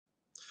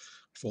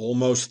For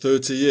almost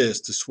 30 years,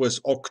 the Swiss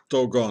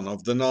Octagon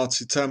of the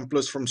Nazi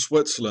Templars from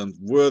Switzerland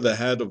were the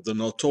head of the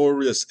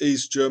notorious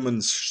East German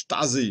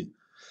Stasi,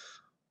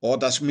 or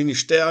das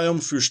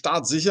Ministerium für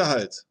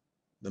Staatssicherheit,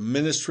 the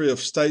Ministry of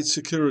State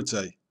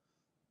Security.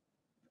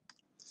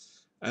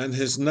 And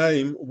his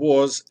name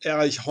was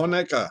Erich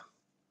Honecker,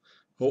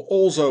 who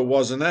also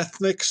was an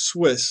ethnic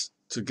Swiss,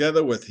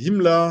 together with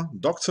Himmler,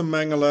 Dr.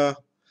 Mengele,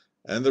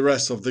 and the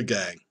rest of the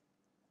gang.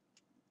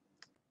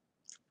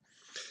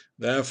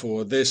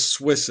 Therefore, this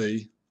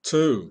Swissy,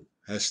 too,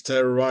 has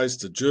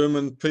terrorized the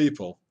German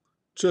people,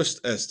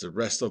 just as the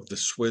rest of the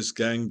Swiss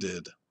gang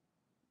did.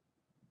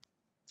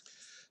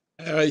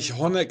 Erich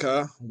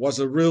Honecker was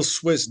a real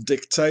Swiss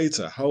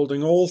dictator,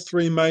 holding all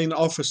three main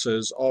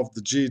offices of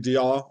the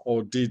GDR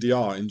or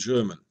DDR in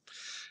German.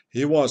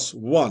 He was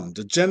 1.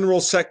 The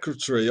General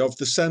Secretary of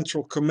the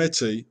Central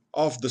Committee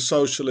of the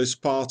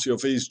Socialist Party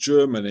of East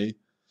Germany,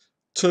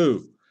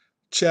 2.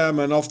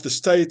 Chairman of the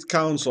State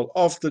Council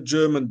of the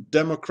German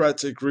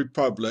Democratic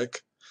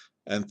Republic,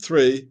 and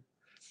 3.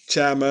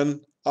 Chairman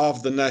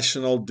of the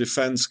National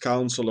Defense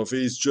Council of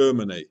East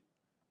Germany.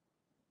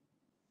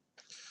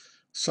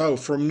 So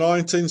from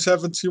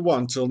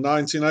 1971 till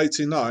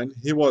 1989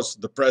 he was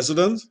the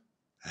president,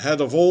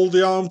 head of all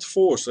the armed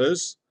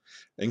forces,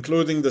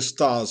 including the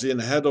Stasi, and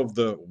head of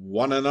the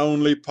one and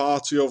only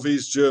party of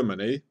East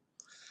Germany,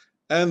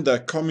 and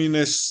the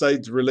communist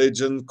state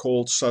religion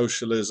called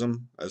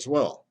socialism as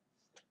well.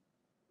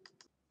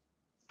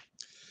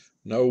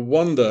 No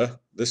wonder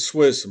the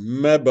Swiss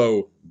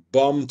Mebo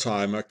bomb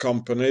timer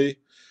company,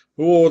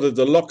 who ordered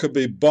the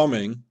Lockerbie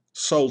bombing,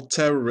 sold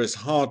terrorist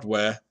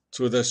hardware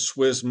to the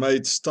Swiss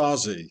Made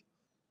Stasi.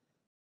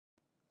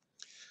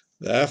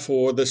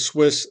 Therefore, the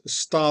Swiss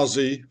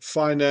Stasi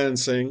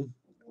financing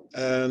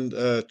and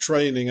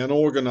training and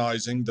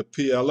organizing the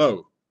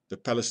PLO, the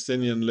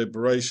Palestinian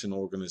Liberation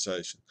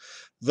Organization,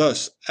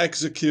 thus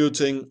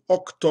executing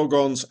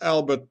Octagon's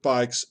Albert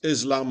Pike's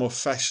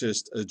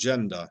Islamo-fascist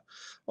agenda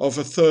of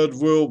a Third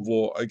World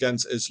War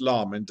against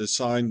Islam and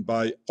designed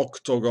by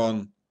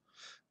Octagon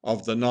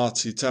of the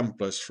Nazi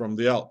Templars from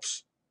the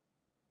Alps.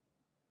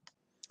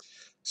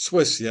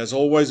 Swissy has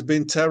always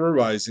been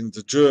terrorizing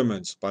the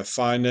Germans by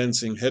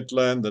financing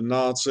Hitler and the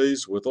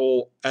Nazis with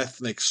all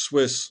ethnic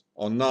Swiss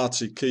on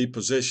Nazi key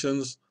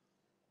positions,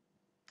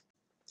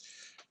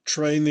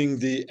 training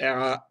the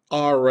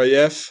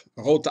RAF,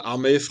 Rote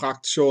Armee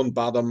Fraktion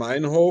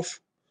Baader-Meinhof,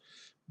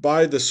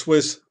 by the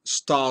Swiss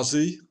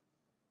Stasi,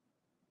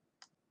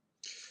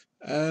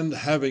 and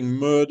having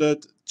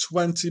murdered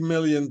 20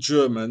 million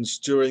Germans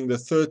during the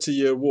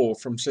 30-year war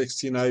from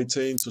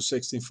 1618 to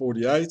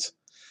 1648,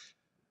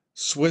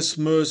 Swiss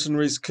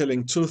mercenaries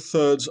killing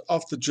 2/3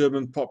 of the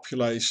German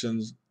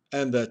population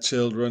and their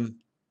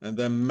children, and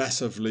then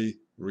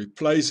massively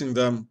replacing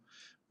them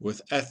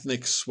with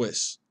ethnic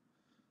Swiss.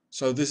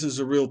 So this is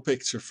a real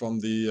picture from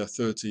the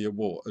 30-year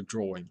war, a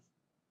drawing.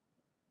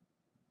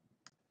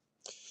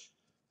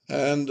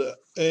 And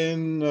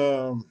in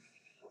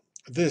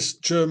this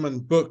German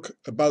book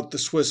about the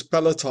Swiss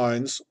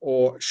Palatines,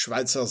 or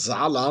Schweizer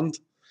Saarland,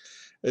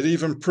 it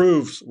even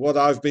proves what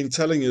I've been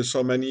telling you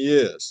so many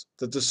years,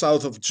 that the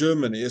south of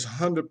Germany is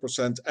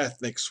 100%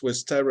 ethnic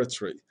Swiss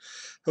territory,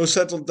 who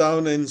settled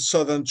down in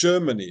southern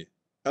Germany,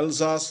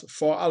 Alsace,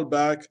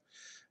 Vorarlberg,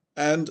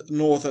 and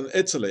northern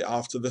Italy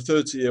after the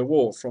 30-year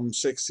war from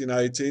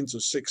 1618 to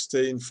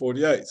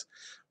 1648,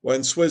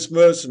 when Swiss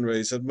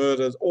mercenaries had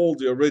murdered all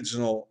the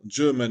original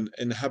German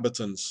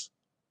inhabitants.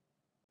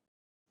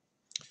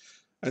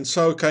 And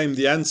so came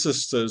the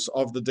ancestors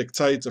of the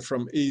dictator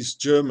from East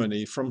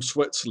Germany, from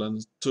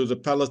Switzerland, to the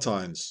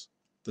Palatines,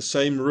 the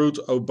same route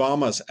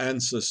Obama's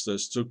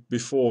ancestors took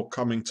before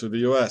coming to the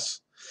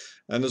US,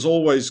 and is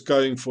always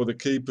going for the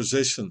key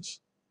positions.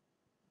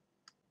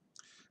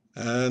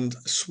 And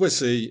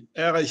Swissy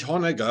Erich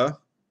Honecker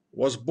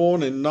was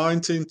born in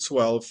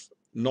 1912,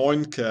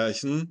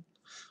 Neunkirchen,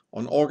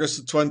 on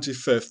August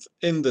 25th,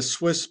 in the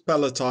Swiss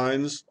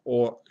Palatines,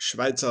 or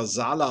Schweizer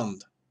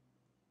Saarland.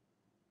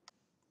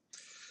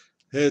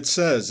 Here it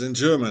says in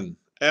German,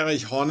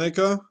 Erich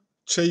Honecker,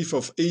 chief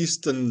of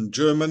Eastern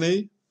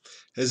Germany.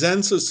 His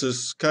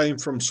ancestors came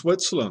from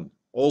Switzerland,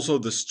 also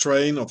the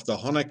strain of the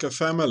Honecker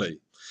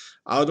family,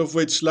 out of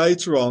which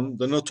later on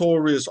the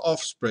notorious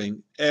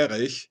offspring,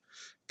 Erich,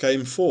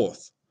 came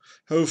forth,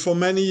 who for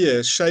many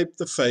years shaped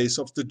the face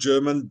of the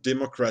German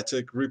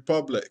Democratic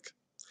Republic.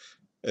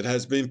 It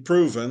has been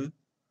proven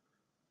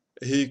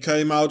he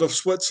came out of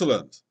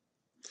Switzerland.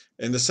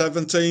 In the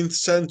 17th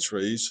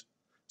century,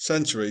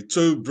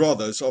 two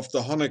brothers of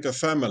the Honecker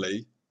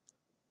family,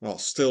 well,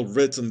 still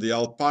written the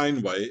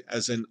Alpine way,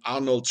 as in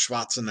Arnold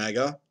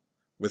Schwarzenegger,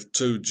 with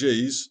 2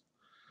 G's,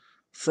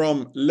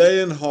 from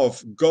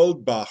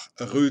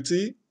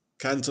Leyenhof-Goldbach-Rüti,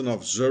 canton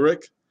of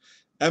Zurich,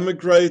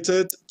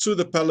 emigrated to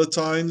the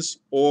Palatines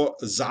or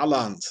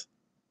Saarland,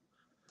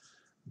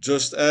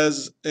 just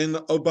as in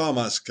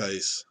Obama's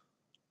case.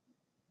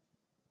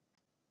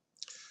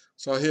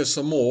 So here's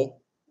some more.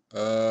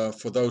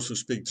 For those who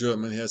speak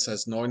German, here it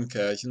says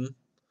Neunkirchen.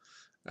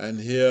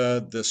 And here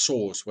the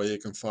source where you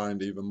can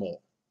find even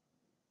more.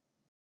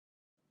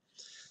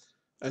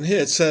 And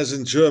here it says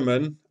in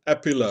German,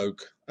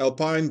 epilogue,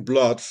 Alpine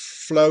blood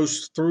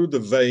flows through the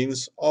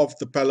veins of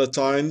the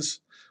Palatines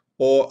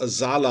or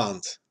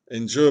Saarland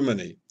in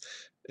Germany.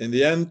 In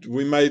the end,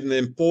 we made an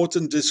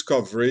important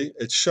discovery.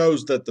 It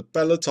shows that the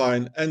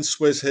Palatine and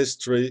Swiss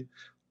history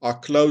are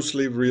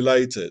closely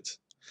related.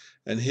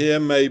 And here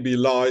maybe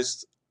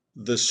lies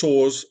the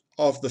source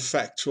of the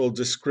factual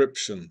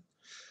description.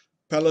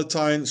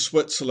 Palatine,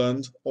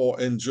 Switzerland, or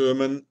in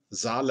German,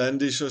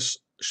 Saarländische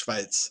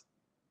Schweiz.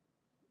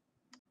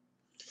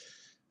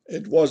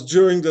 It was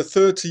during the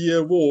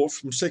 30-Year War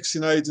from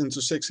 1618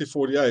 to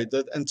 1648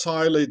 that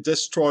entirely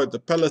destroyed the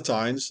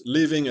Palatines,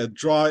 leaving a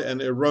dry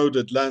and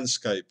eroded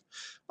landscape.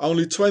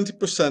 Only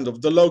 20%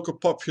 of the local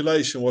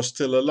population was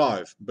still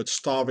alive, but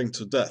starving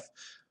to death.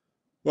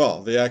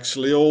 Well, they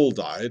actually all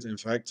died, in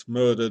fact,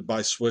 murdered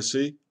by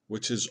Swissy,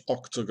 which is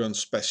Octagon's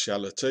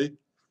speciality.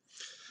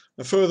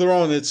 And further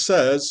on it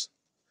says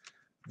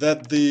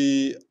that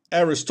the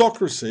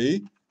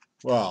aristocracy,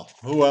 well,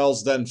 who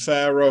else than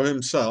Pharaoh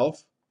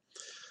himself,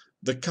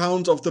 the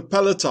Count of the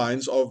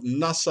Palatines of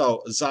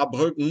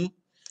Nassau-Saarbrücken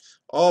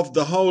of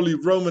the Holy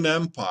Roman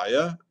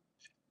Empire,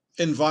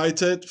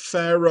 invited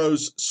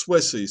Pharaoh's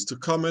Swissies to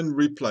come and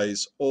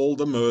replace all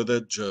the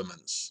murdered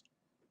Germans.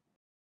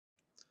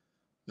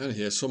 And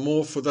here's some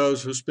more for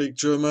those who speak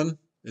German.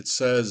 It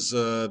says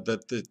that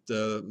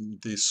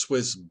the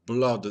Swiss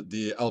blood,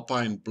 the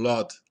Alpine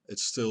blood,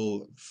 it's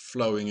still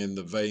flowing in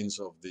the veins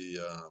of the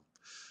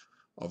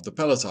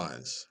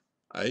Palatines.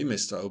 Hey,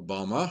 Mr.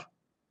 Obama.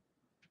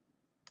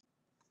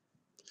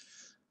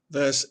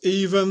 There's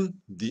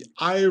even the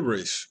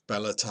Irish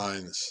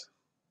Palatines.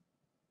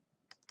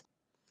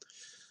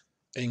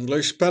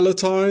 English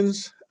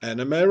Palatines and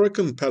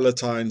American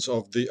Palatines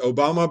of the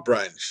Obama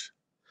branch.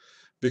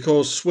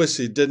 Because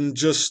Swissy didn't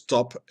just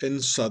stop in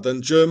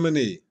southern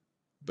Germany,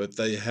 but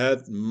they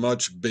had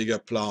much bigger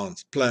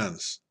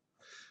plans,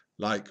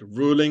 like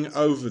ruling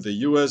over the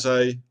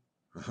USA,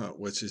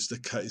 which is the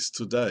case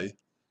today.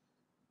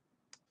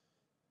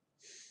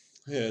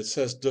 Here it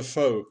says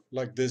Defoe,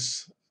 like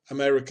this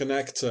American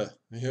actor.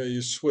 Here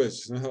you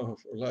Swiss,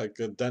 like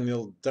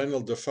Daniel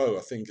Defoe,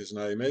 I think his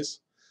name is.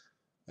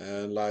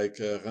 And like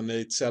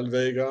René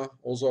Zellweger,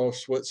 also of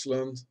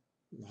Switzerland.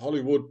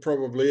 Hollywood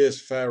probably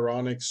is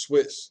Pharaonic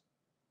Swiss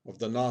of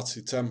the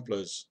Nazi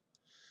Templars.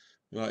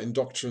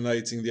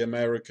 Indoctrinating the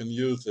American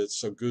youth. It's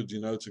so good,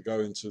 to go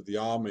into the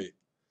army.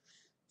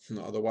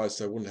 Otherwise,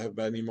 they wouldn't have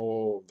any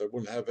more. They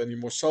wouldn't have any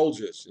more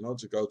soldiers,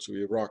 to go to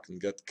Iraq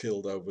and get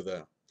killed over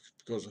there.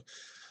 Because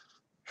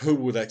who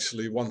would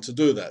actually want to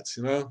do that,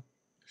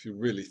 if you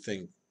really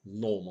think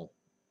normal?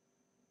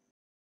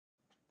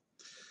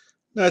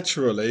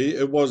 Naturally,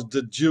 it was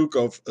the Duke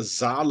of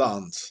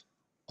Saarland,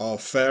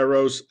 of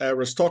Pharaoh's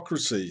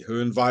aristocracy,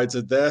 who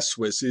invited their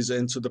Swissies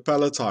into the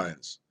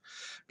Palatines.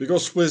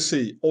 Because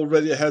Swissy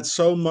already had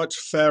so much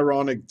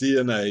pharaonic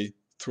DNA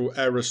through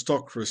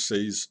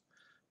aristocracy's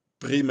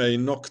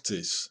prime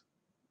noctis.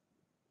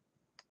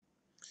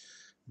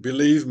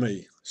 Believe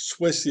me,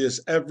 Swissy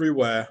is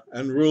everywhere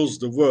and rules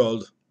the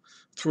world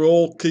through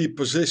all key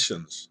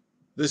positions.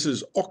 This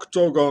is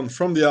Octagon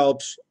from the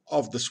Alps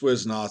of the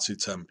Swiss Nazi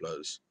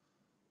Templars.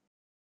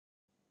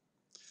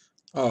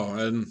 Oh,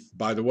 and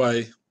by the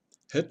way,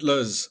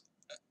 Hitler's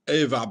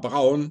Eva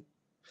Braun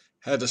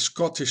had a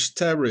Scottish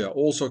terrier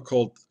also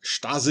called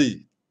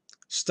Stasi,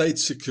 state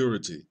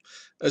security,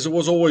 as it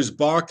was always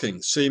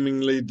barking,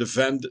 seemingly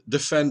defending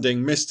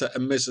Mr.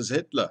 and Mrs.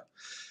 Hitler,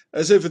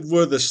 as if it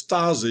were the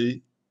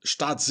Stasi,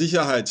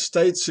 Staatssicherheit,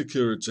 state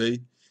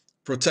security,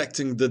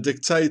 protecting the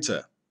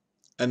dictator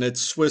and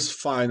its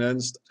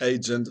Swiss-financed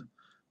agent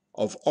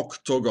of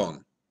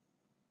Octagon.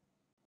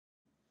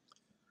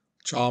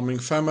 Charming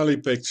family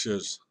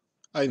pictures,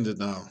 ain't it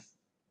now?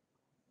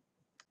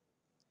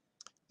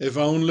 If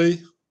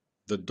only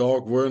the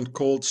dog weren't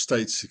called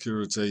state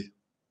security.